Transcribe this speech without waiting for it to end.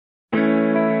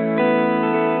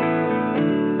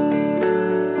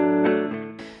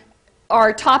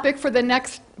Our topic for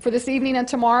this evening and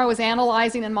tomorrow is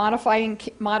analyzing and modifying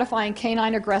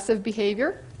canine aggressive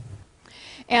behavior.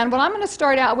 And what I'm going to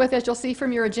start out with, as you'll see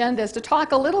from your agenda, is to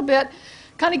talk a little bit,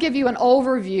 kind of give you an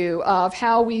overview of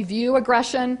how we view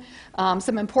aggression,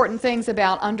 some important things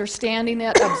about understanding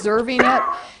it, observing it,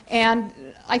 and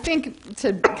I think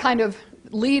to kind of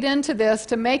lead into this,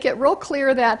 to make it real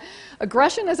clear that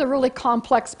aggression is a really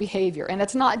complex behavior, and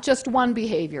it's not just one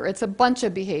behavior, it's a bunch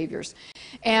of behaviors.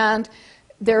 And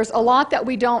there's a lot that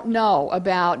we don't know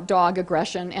about dog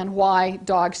aggression and why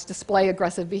dogs display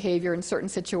aggressive behavior in certain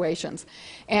situations.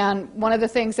 And one of the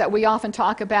things that we often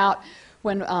talk about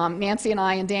when Nancy and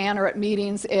I and Dan are at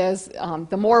meetings is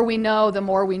the more we know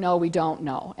we don't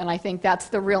know. And I think that's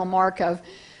the real mark of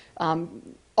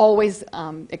always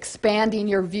expanding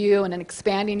your view and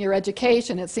expanding your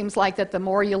education. It seems like that the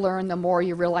more you learn, the more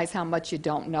you realize how much you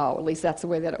don't know. At least that's the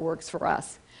way that it works for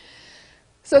us.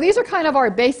 So these are kind of our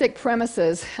basic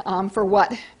premises for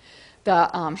what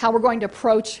how we're going to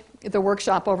approach the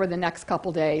workshop over the next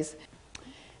couple days.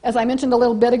 As I mentioned a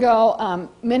little bit ago,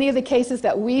 many of the cases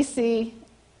that we see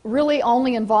really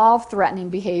only involve threatening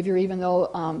behavior, even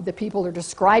though the people are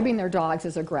describing their dogs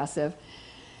as aggressive.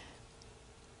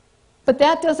 But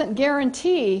that doesn't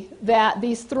guarantee that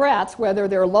these threats, whether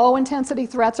they're low-intensity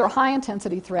threats or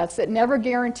high-intensity threats, it never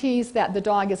guarantees that the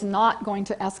dog is not going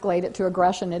to escalate it to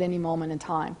aggression at any moment in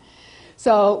time.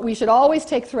 So we should always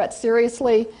take threats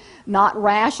seriously, not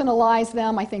rationalize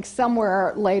them. I think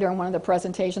somewhere later in one of the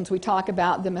presentations we talk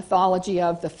about the mythology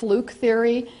of the fluke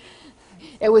theory.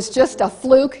 It was just a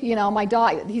fluke. You know, my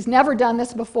dog, he's never done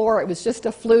this before. It was just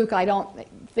a fluke. I don't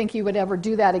think he would ever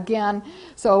do that again.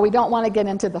 So we don't want to get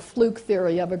into the fluke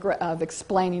theory of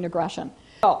explaining aggression.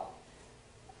 So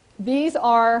these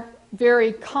are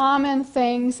very common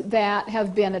things that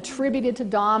have been attributed to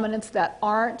dominance that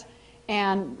aren't.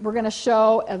 And we're going to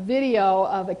show a video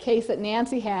of a case that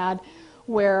Nancy had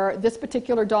where this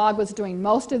particular dog was doing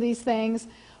most of these things,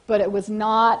 but it was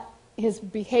not, his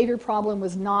behavior problem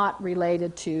was not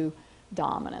related to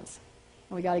dominance.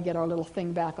 And we got to get our little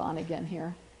thing back on again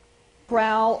here.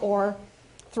 Growl or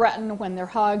threaten when they're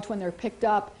hugged, when they're picked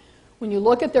up. When you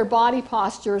look at their body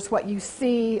postures, what you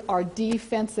see are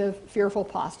defensive, fearful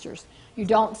postures. You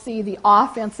don't see the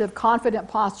offensive, confident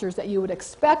postures that you would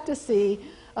expect to see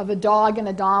of a dog in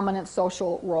a dominant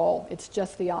social role. It's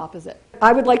just the opposite.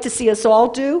 I would like to see us all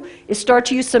do is start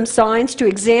to use some signs to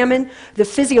examine the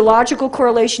physiological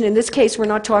correlation. In this case, we're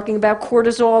not talking about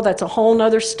cortisol. That's a whole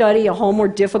other study, a whole more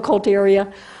difficult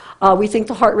area. We think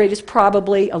the heart rate is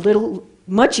probably a little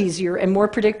much easier and more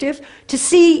predictive to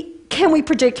see, can we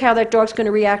predict how that dog's going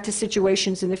to react to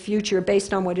situations in the future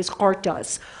based on what his heart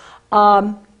does.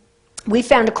 We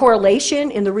found a correlation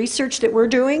in the research that we're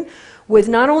doing with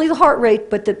not only the heart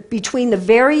rate, but between the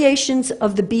variations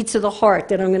of the beats of the heart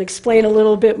that I'm going to explain a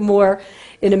little bit more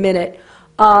in a minute.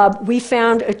 We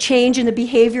found a change in the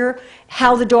behavior,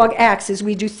 how the dog acts. As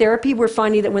we do therapy, we're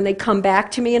finding that when they come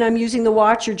back to me and I'm using the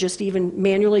watch or just even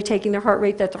manually taking their heart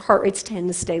rate, that their heart rates tend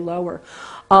to stay lower.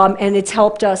 And it's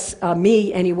helped us,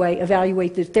 me anyway,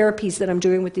 evaluate the therapies that I'm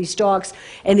doing with these dogs.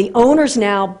 And the owners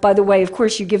now, by the way, of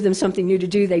course, you give them something new to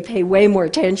do, they pay way more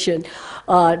attention.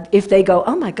 If they go,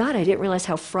 oh my God, I didn't realize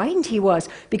how frightened he was,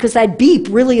 because that beep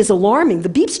really is alarming. The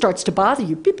beep starts to bother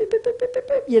you, beep, beep, beep, beep, beep,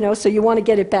 beep, you know, so you want to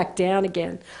get it back down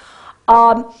again.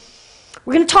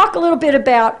 We're going to talk a little bit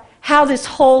about how this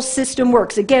whole system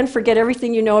works. Again, forget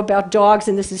everything you know about dogs,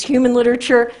 and this is human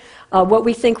literature. What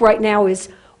we think right now is,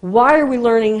 why are we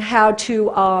learning how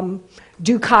to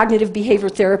do cognitive behavior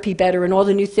therapy better and all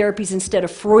the new therapies instead of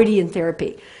Freudian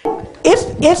therapy?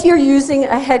 If you're using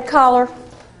a head collar,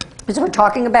 as we're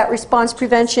talking about response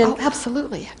prevention. Oh,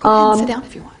 absolutely. Go ahead and sit down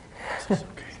if you want.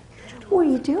 What are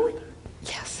you doing?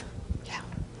 Yes. Yeah.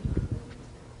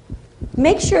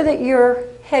 Make sure that your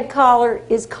head collar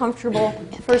is comfortable,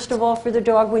 first of all, for the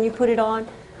dog when you put it on.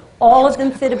 All of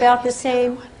them fit about the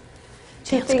same.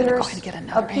 Two fingers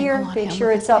up here, make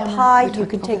sure it's up high. You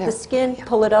can take the skin,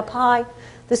 pull it up high.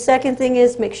 The second thing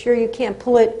is make sure you can't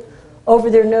pull it over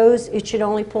their nose. It should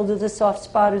only pull to the soft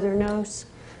spot of their nose.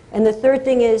 And the third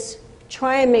thing is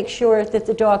try and make sure that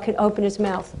the dog can open his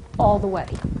mouth all the way.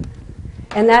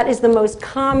 And that is the most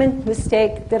common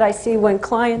mistake that I see when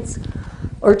clients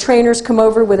or trainers come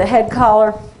over with a head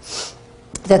collar,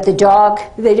 that the dog,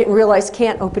 they didn't realize,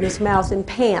 can't open his mouth and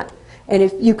pant. And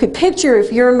if you could picture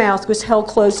if your mouth was held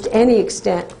closed to any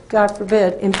extent, God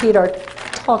forbid, impede our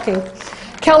talking.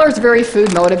 Keller's very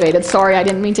food motivated. Sorry, I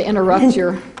didn't mean to interrupt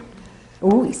your...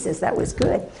 Ooh, he says that was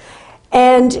good.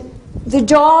 And the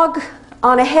dog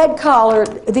on a head collar,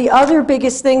 the other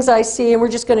biggest things I see, and we're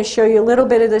just going to show you a little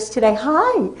bit of this today.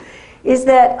 Hi. is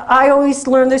that I always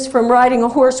learn this from riding a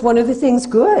horse. One of the things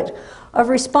good of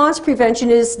response prevention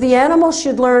is the animal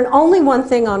should learn only one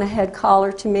thing on a head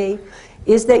collar, to me,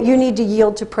 is that you need to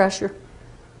yield to pressure.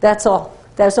 That's all.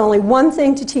 There's only one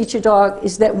thing to teach a dog,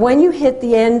 is that when you hit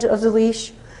the end of the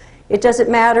leash, it doesn't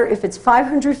matter if it's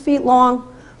 500 feet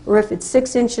long or if it's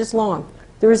 6 inches long.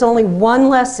 There is only one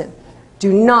lesson.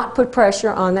 Do not put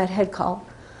pressure on that head collar.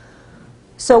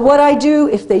 So what I do,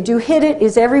 if they do hit it,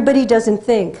 is everybody doesn't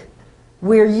think.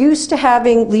 We're used to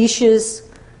having leashes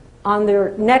on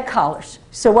their neck collars.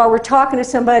 So while we're talking to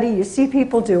somebody, you see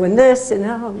people doing this, and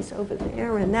oh, he's over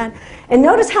there and that. And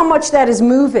notice how much that is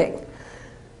moving.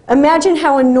 Imagine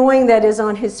how annoying that is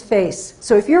on his face.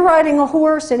 So if you're riding a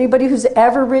horse, anybody who's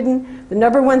ever ridden, the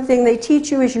number one thing they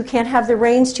teach you is you can't have the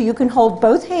reins till you can hold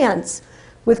both hands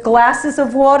with glasses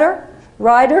of water,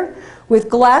 rider, with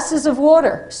glasses of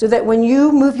water, so that when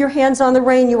you move your hands on the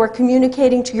rein, you are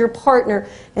communicating to your partner,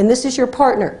 and this is your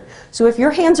partner. So if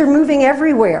your hands are moving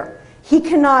everywhere, he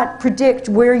cannot predict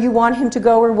where you want him to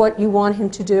go or what you want him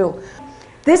to do.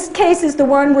 This case is the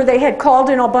one where they had called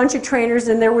in a bunch of trainers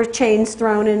and there were chains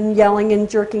thrown and yelling and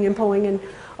jerking and pulling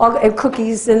and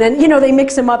cookies, and then, you know, they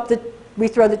mix them up. We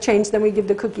throw the chains, then we give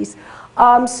the cookies.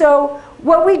 So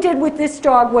what we did with this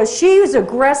dog was she was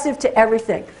aggressive to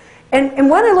everything. And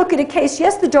when I look at a case,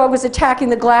 yes, the dog was attacking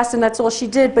the glass and that's all she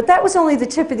did, but that was only the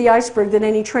tip of the iceberg that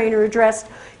any trainer addressed.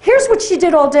 Here's what she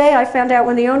did all day, I found out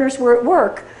when the owners were at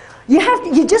work.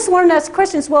 You just learn to ask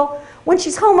questions. Well, when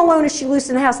she's home alone, is she loose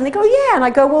in the house? And they go, yeah. And I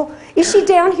go, well, is she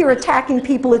down here attacking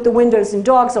people at the windows and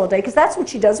dogs all day? Because that's what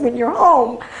she does when you're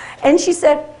home. And she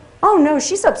said, oh no,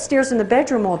 she's upstairs in the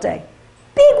bedroom all day.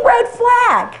 Big red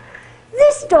flag.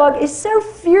 This dog is so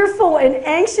fearful and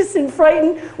anxious and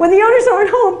frightened. When the owners aren't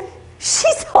home,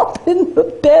 she's up in the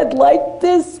bed like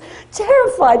this,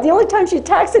 terrified. The only time she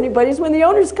attacks anybody is when the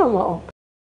owners come home.